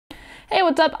Hey,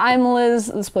 what's up? I'm Liz,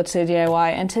 the Split City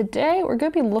DIY, and today we're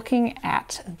going to be looking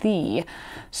at the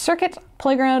Circuit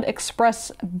Playground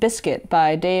Express Biscuit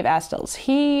by Dave Astels.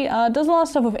 He does a lot of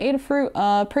stuff with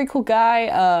Adafruit, pretty cool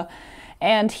guy,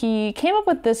 and he came up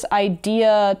with this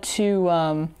idea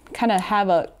to kind of have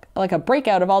a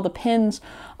breakout of all the pins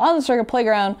on the Circuit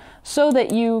Playground so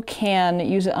that you can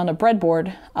use it on a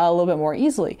breadboard a little bit more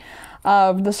easily.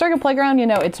 The Circuit Playground, you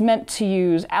know, it's meant to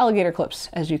use alligator clips,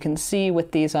 as you can see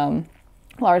with these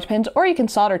large pins, or you can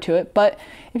solder to it. But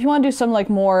if you want to do some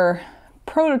more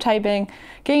prototyping,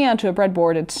 getting onto a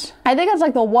breadboard, I think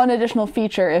it's the one additional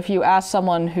feature if you ask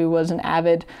someone who was an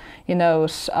avid,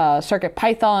 Circuit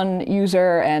Python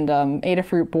user and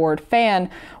Adafruit board fan,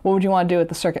 what would you want to do with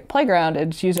the Circuit Playground?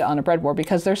 It's use it on a breadboard,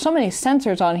 because there's so many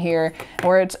sensors on here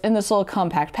where it's in this little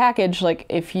compact package.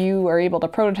 If you are able to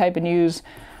prototype and use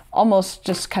almost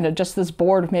just this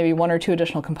board with maybe one or two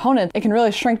additional components, it can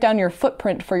really shrink down your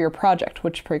footprint for your project,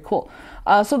 which is pretty cool.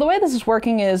 So the way this is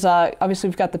working is, obviously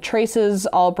we've got the traces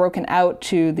all broken out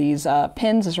to these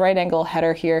pins, this right angle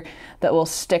header here that will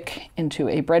stick into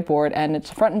a breadboard, and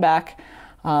it's front and back.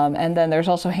 And then there's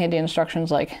also handy instructions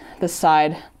like this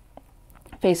side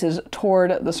faces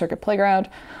toward the Circuit Playground.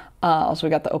 Also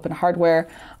we got the open hardware,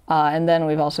 and then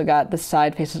we've also got this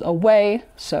side faces away,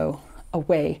 so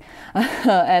away.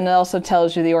 And it also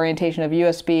tells you the orientation of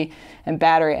USB and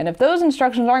battery. And if those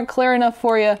instructions aren't clear enough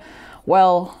for you,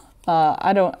 well,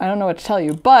 I don't know what to tell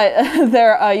you. But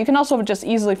you can also just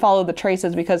easily follow the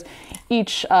traces, because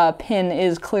each pin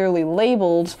is clearly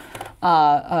labeled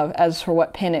as for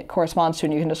what pin it corresponds to,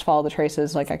 and you can just follow the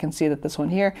traces. I can see that this one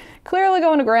here clearly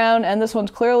going to ground, and this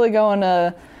one's clearly going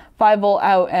to 5-volt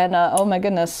out, and oh my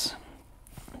goodness,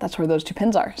 that's where those two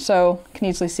pins are. So you can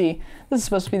easily see this is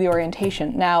supposed to be the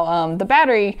orientation. Now, the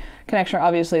battery connection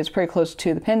obviously is pretty close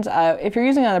to the pins. If you're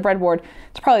using it on a breadboard,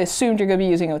 it's probably assumed you're going to be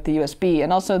using it with the USB.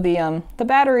 And also the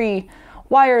battery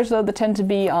wires, though, that tend to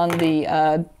be on the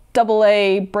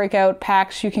AA breakout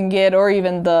packs you can get, or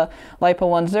even the LiPo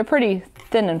ones, they're pretty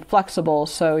thin and flexible,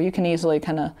 so you can easily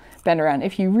kind of bend around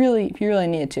if you really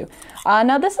needed to.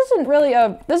 Now this isn't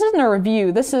a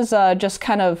review. This is just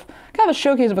kind of a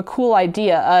showcase of a cool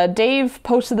idea. Dave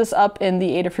posted this up in the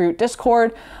Adafruit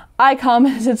Discord. I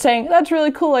commented saying, that's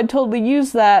really cool, I'd totally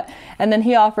use that. And then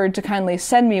he offered to kindly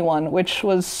send me one, which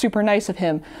was super nice of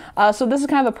him. So this is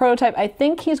kind of a prototype. I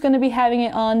think he's going to be having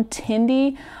it on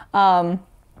Tindy.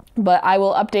 But I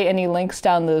will update any links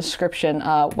down in the description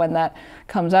when that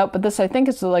comes out. But this, I think,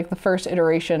 is the first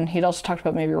iteration. He'd also talked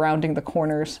about maybe rounding the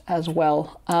corners as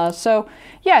well. So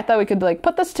yeah, I thought we could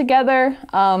put this together,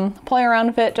 play around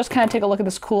with it, just kind of take a look at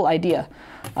this cool idea.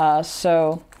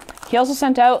 So he also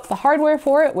sent out the hardware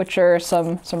for it, which are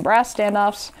some brass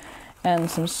standoffs and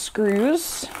some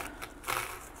screws.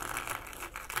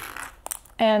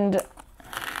 And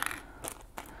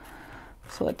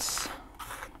so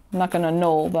I'm not going to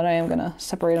null, but I am going to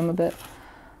separate them a bit.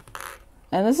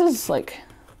 And this is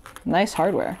nice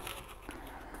hardware.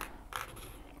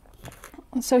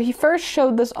 So he first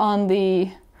showed this on the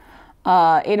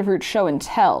Adafruit Show and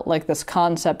Tell, this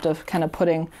concept of kind of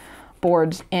putting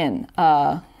boards in,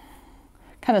 kind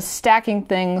of stacking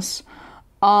things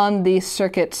on the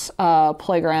Circuit's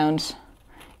playground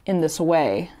in this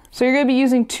way. So you're going to be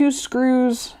using 2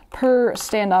 screws per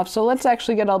standoff. So let's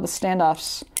actually get all the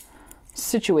standoffs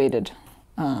situated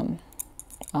on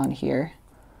here.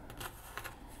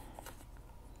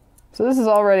 So this is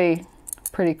already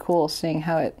pretty cool, seeing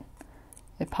how it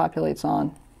populates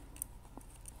on.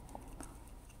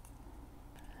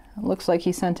 It looks like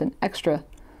he sent an extra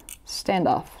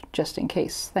standoff just in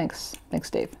case. Thanks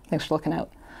Dave. Thanks for looking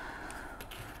out.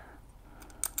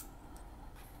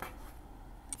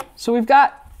 So we've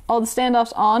got all the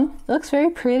standoffs on. It looks very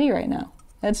pretty right now.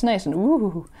 It's nice and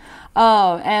ooh.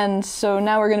 And so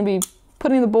now we're going to be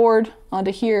putting the board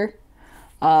onto here,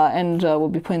 and we'll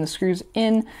be putting the screws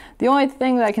in. The only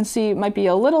thing that I can see might be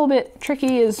a little bit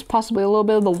tricky is possibly a little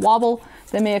bit of the wobble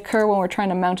that may occur when we're trying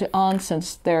to mount it on,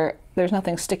 since there's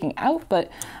nothing sticking out. But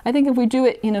I think if we do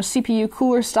it, CPU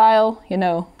cooler style,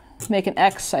 make an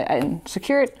X and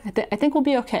secure it, I think we'll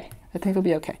be okay. I think we'll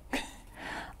be okay.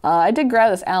 I did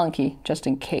grab this Allen key just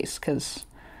in case, because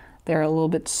they're a little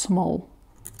bit small.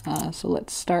 So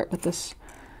let's start with this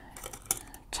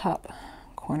top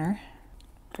corner.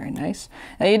 Very nice.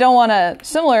 Now you don't want to,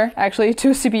 similar actually to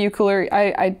a CPU cooler,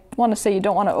 I want to say you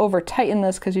don't want to over tighten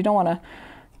this, because you don't want to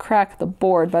crack the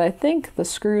board, but I think the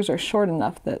screws are short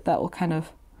enough that will kind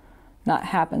of not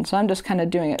happen. So I'm just kind of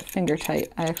doing it finger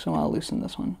tight. I actually want to loosen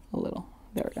this one a little.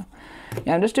 There we go.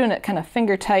 Yeah, I'm just doing it kind of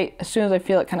finger tight. As soon as I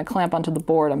feel it kind of clamp onto the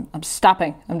board, I'm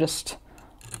stopping. I'm just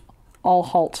all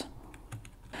halt.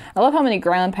 I love how many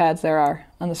ground pads there are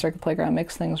on the Circuit Playground.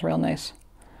 Makes things real nice.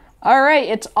 All right,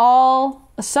 it's all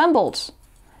assembled.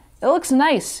 It looks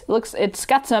nice. It's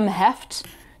got some heft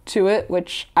to it,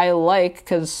 which I like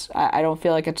because I don't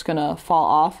feel like it's gonna fall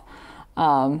off.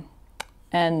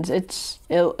 And it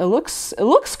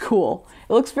looks cool.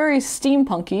 It looks very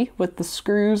steampunky with the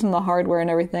screws and the hardware and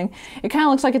everything. It kind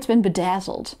of looks like it's been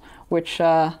bedazzled, which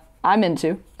I'm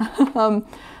into.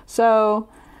 So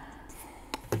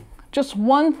just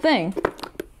one thing,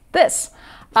 this.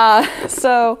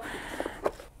 So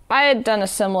I had done a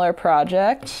similar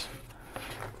project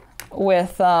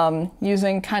with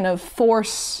using kind of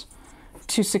force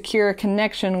to secure a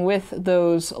connection with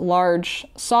those large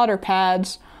solder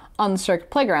pads on the Circuit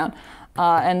Playground.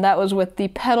 And that was with the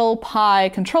Pedal Pi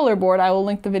controller board. I will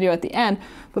link the video at the end.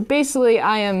 But basically,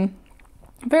 I am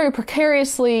very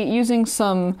precariously using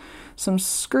some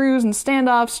screws and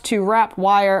standoffs to wrap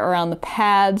wire around the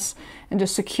pads and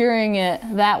just securing it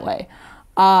that way.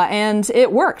 And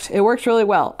it worked. It worked really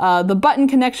well. The button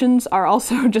connections are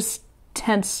also just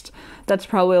tensed. That's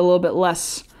probably a little bit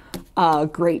less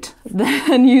great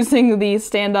than using the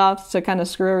standoffs to kind of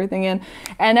screw everything in.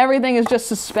 And everything is just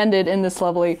suspended in this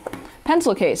lovely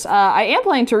pencil case. I am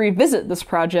planning to revisit this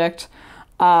project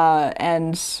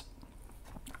and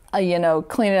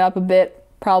clean it up a bit,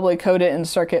 probably code it in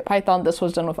Circuit Python. This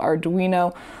was done with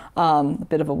Arduino. A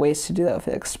bit of a waste to do that with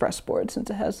the Express board since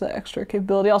it has the extra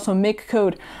capability. Also make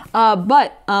code.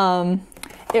 But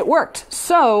it worked.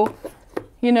 So,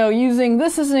 using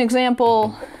this as an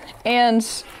example and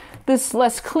this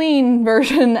less clean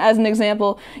version as an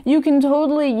example, you can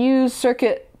totally use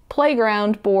Circuit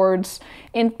Playground boards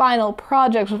in final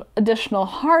projects with additional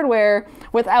hardware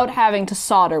without having to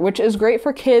solder, which is great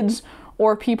for kids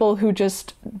or people who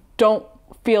just don't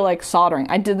feel like soldering.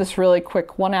 I did this really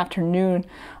quick one afternoon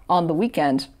on the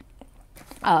weekend.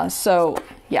 So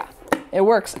yeah, it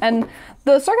works. And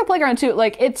the Circuit Playground too,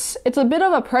 it's a bit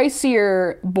of a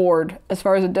pricier board as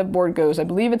far as a dev board goes. I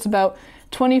believe it's about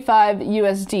 25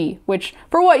 USD, which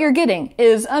for what you're getting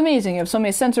is amazing. You have so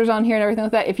many sensors on here and everything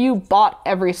like that. If you bought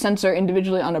every sensor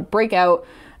individually on a breakout,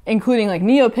 including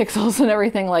NeoPixels and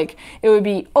everything, it would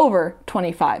be over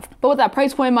 25. But with that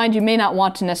price point in mind, you may not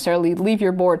want to necessarily leave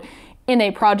your board in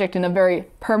a project in a very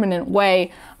permanent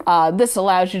way. This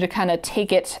allows you to kind of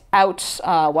take it out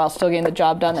while still getting the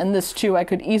job done. And this too, I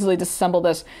could easily disassemble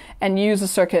this and use the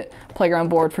Circuit Playground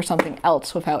board for something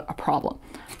else without a problem.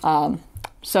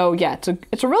 So yeah,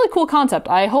 it's a really cool concept.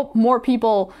 I hope more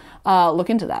people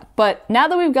look into that. But now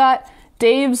that we've got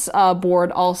Dave's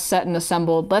board all set and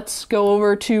assembled, let's go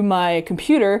over to my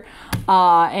computer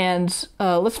and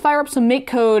let's fire up some make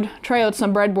code, try out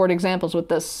some breadboard examples with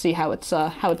this, see how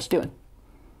it's doing.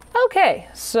 Okay,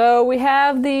 so we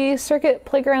have the Circuit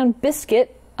Playground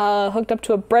Biscuit hooked up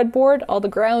to a breadboard. All the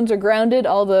grounds are grounded.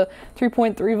 All the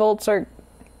 3.3 volts are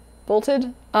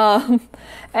bolted. And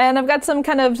I've got some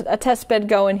kind of a test bed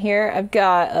going here. I've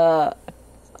got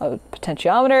a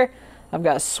potentiometer. I've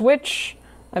got a switch.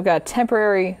 I've got a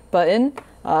temporary button.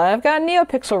 I've got a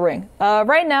NeoPixel ring.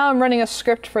 Right now I'm running a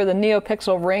script for the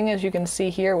NeoPixel ring, as you can see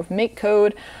here with make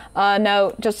code.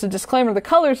 Now, just a disclaimer, the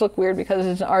colors look weird because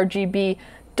it's an RGB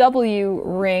W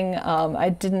ring.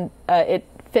 It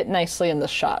fit nicely in the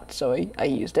shot, so I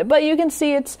used it. But you can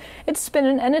see it's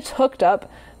spinning and it's hooked up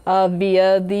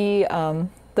via the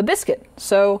biscuit,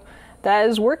 so that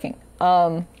is working.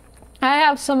 I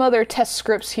have some other test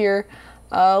scripts here.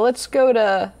 Let's go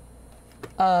to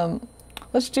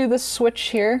let's do this switch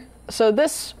here. So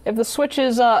this, if the switch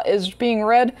is being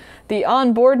read, the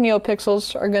onboard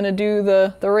NeoPixels are going to do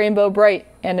the rainbow bright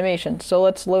animation. So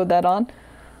let's load that on.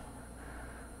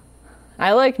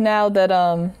 I like now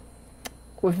that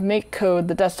with make code,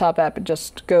 the desktop app, it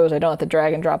just goes. I don't have to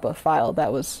drag and drop a file.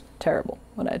 That was terrible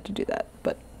when I had to do that,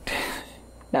 but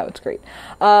now it's great.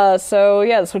 So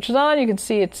yeah, the switch is on. You can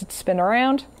see it's spin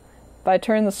around. If I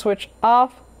turn the switch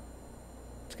off,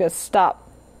 it's going to stop.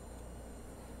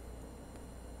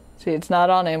 See, it's not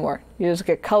on anymore. You just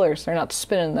get colors. They're not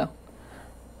spinning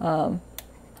though.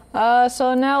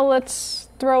 So now let's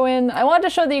throw in, I wanted to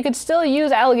show that you could still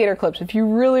use alligator clips if you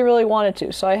really, really wanted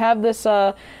to. So I have this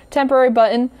temporary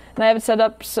button, and I have it set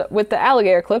up with the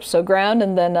alligator clips, so ground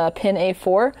and then pin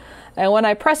A4. And when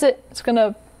I press it, it's going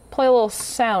to play a little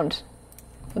sound.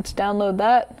 Let's download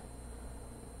that.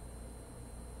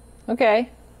 Okay.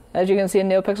 As you can see,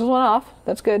 NeoPixels went off.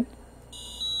 That's good.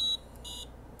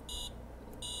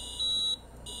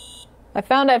 I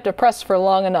found I have to press for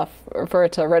long enough for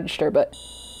it to register, but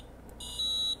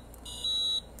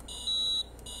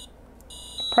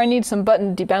probably need some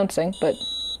button debouncing, but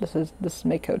this is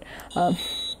make code.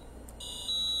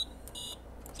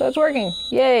 So So it's working.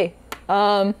 Yay.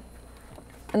 And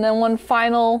then one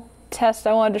final test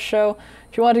I wanted to show.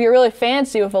 If you want to get really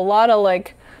fancy with a lot of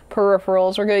like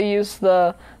peripherals, we're going to use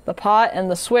the pot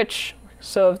and the switch.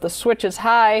 So if the switch is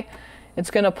high, it's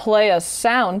going to play a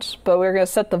sound, but we're going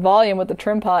to set the volume with the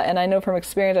trim pot, and I know from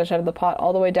experience I should have the pot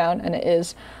all the way down, and it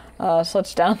is. So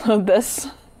let's download this.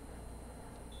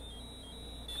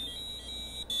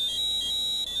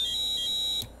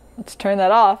 Let's turn that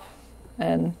off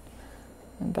and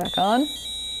back on.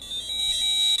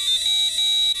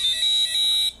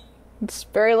 It's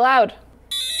very loud.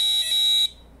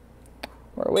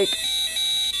 We're awake.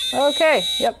 Okay,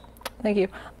 yep, thank you.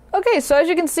 Okay, so as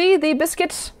you can see, the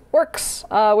biscuit works,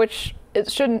 which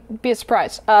it shouldn't be a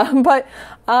surprise. But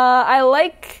I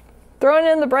like throwing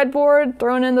in the breadboard,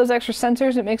 throwing in those extra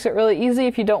sensors. It makes it really easy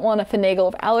if you don't want to finagle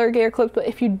with alligator clips, but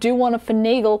if you do want to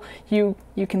finagle, you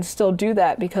can still do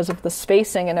that because of the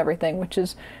spacing and everything, which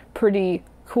is pretty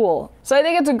cool. So I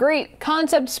think it's a great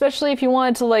concept, especially if you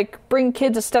wanted to like bring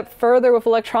kids a step further with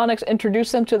electronics,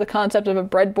 introduce them to the concept of a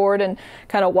breadboard and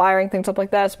kind of wiring things up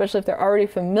like that, especially if they're already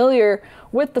familiar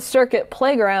with the Circuit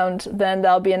Playground, then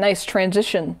that'll be a nice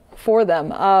transition for them.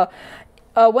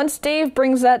 Once Dave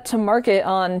brings that to market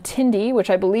on Tindy, which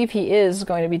I believe he is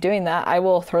going to be doing that, I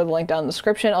will throw the link down in the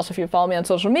description. Also, if you follow me on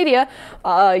social media,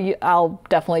 I'll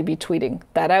definitely be tweeting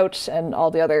that out and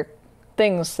all the other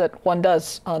things that one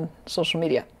does on social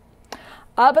media.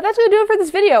 But that's going to do it for this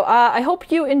video. I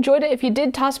hope you enjoyed it. If you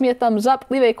did, toss me a thumbs up,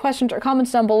 leave any questions or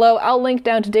comments down below. I'll link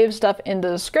down to Dave's stuff in the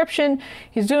description.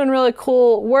 He's doing really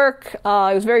cool work. He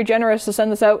was very generous to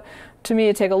send this out to me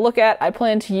to take a look at. I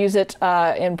plan to use it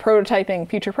in prototyping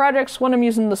future projects when I'm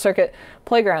using the Circuit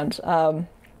Playground.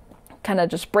 Kind of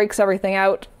just breaks everything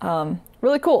out.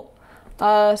 Really cool.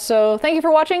 So thank you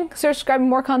for watching. Consider subscribing for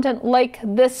more content like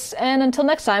this. And until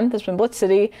next time, this has been Blitz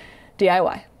City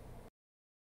DIY.